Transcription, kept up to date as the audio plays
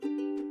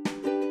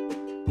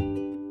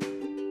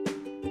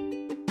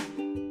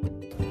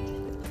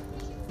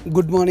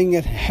Good morning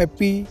and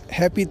happy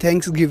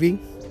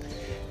Thanksgiving.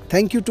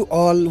 Thank you to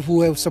all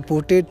who have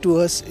supported to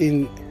us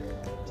in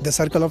the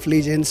Circle of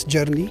Legends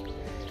journey.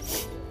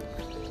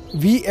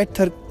 We at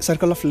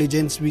Circle of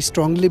Legends, we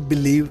strongly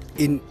believe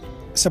in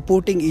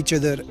supporting each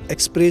other,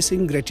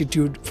 expressing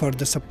gratitude for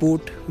the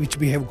support which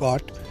we have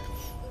got.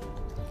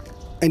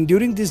 And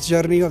during this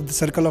journey of the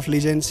Circle of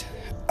Legends,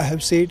 I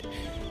have said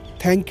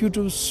thank you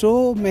to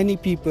so many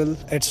people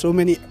at so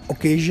many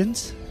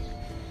occasions.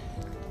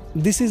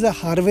 This is a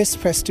harvest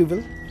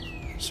festival,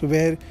 so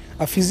where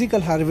a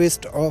physical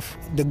harvest of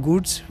the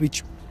goods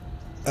which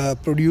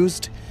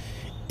produced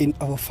in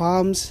our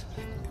farms,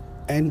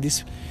 and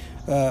this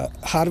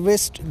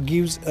harvest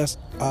gives us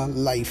a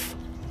life.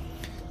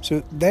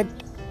 So that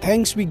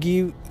thanks we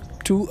give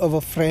to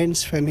our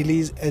friends,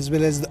 families, as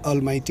well as the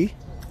Almighty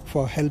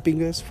for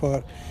helping us,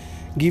 for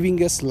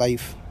giving us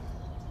life.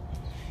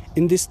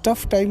 In this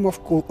tough time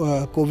of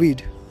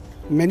COVID,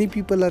 many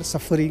people are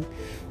suffering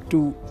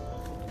to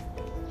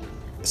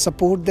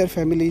support their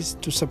families,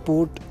 to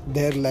support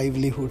their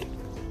livelihood.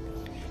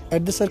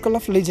 At the Circle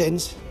of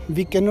Legends,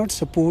 we cannot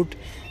support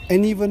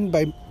anyone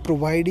by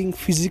providing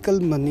physical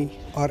money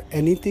or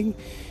anything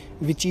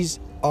which is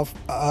of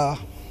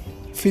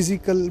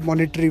physical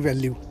monetary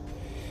value,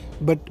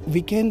 but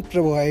we can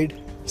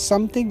provide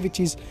something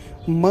which is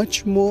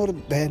much more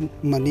than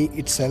money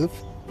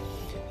itself.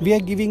 We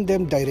are giving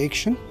them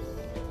direction,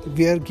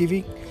 we are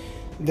giving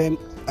them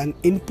an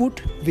input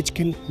which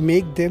can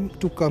make them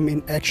to come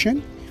in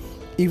action,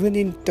 even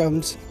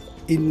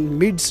in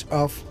midst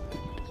of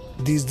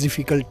this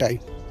difficult time.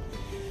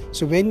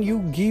 So when you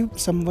give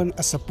someone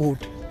a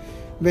support,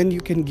 when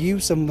you can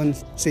give someone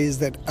says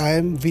that I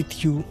am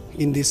with you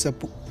in this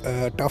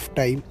tough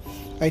time,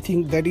 I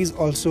think that is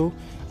also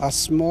a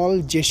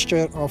small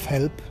gesture of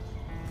help.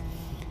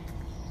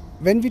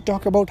 When we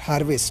talk about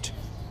harvest,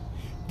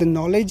 the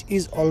knowledge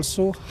is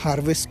also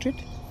harvested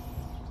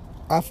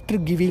after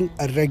giving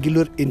a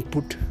regular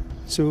input.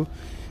 So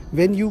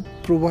when you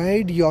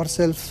provide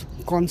yourself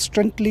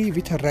constantly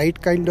with a right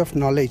kind of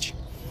knowledge,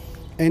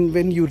 and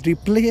when you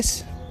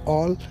replace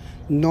all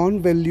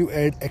non-value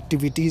add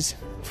activities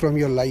from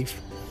your life,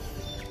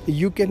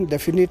 you can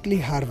definitely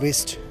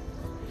harvest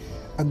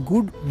a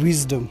good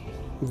wisdom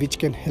which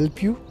can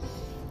help you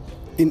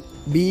in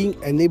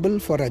being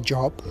enabled for a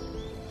job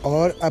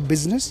or a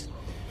business,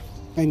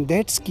 and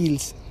that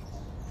skills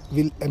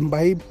will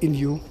imbibe in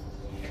you,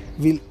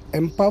 will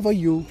empower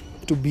you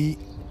to be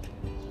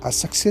a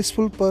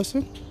successful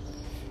person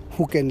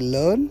who can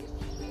learn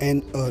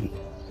and earn.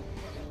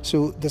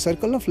 So the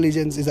Circle of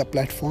Legends is a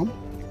platform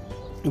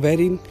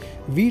wherein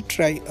we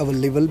try our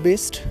level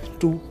best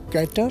to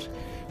cater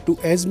to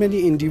as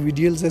many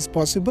individuals as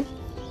possible.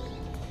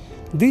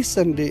 This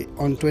Sunday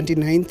on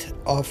 29th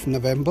of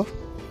November,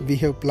 we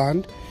have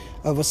planned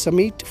our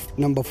summit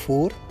number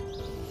 4.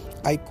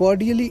 I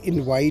cordially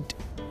invite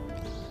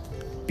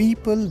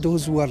people,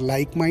 those who are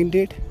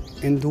like-minded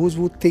and those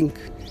who think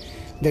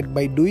that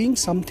by doing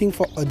something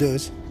for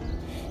others,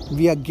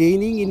 we are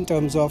gaining in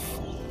terms of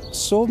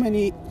so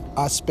many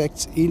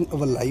aspects in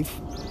our life,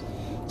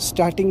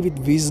 starting with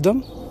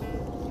wisdom,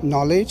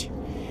 knowledge,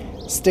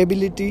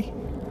 stability,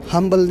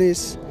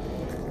 humbleness,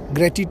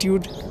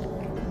 gratitude,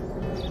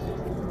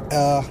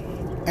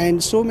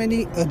 and so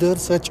many other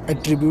such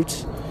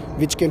attributes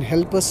which can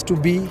help us to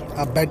be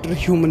a better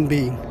human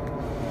being.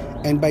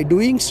 And by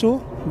doing so,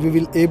 we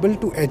will able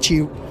to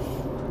achieve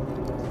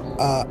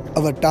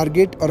our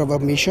target or our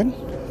mission,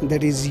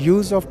 that is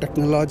use of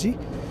technology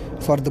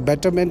for the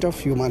betterment of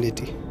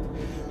humanity.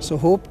 So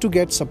hope to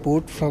get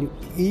support from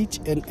each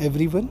and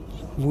everyone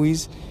who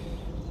is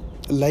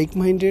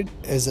like-minded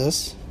as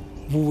us,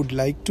 who would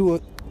like to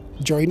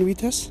join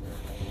with us.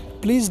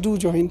 Please do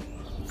join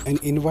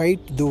and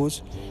invite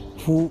those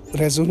who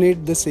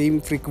resonate the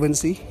same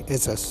frequency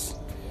as us.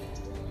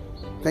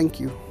 Thank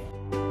you.